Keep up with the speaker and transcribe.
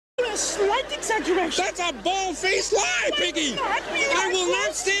slight exaggeration. That's a bald-faced lie, Piggy. I will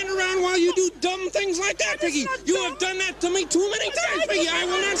not stand around while you do dumb things like that, Piggy. You have done that to me too many times, Piggy. I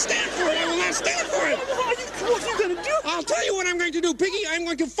will not stand for it. I will not stand for it. What are you going to do? I'll tell you what I'm going to do, Piggy. I'm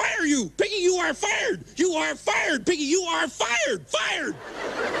going to fire you. Piggy, you are fired. You are fired, Piggy. You are fired. Fired.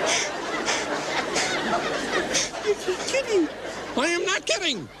 You're kidding. I am not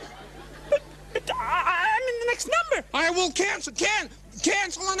kidding. But I'm in the next number. I will cancel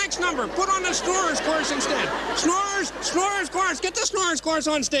the next number. Put on the snorers course instead. Snorers course. Get the snorers course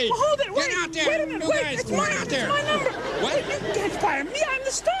on stage. Well, hold it. Wait. Get out there. Wait a minute. You guys, come on out there. It's my number. What? You can't fire me. I'm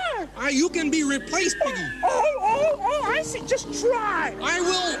the star. You can be replaced, Piggy. Oh, I see. Just try. I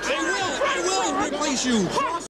will replace you.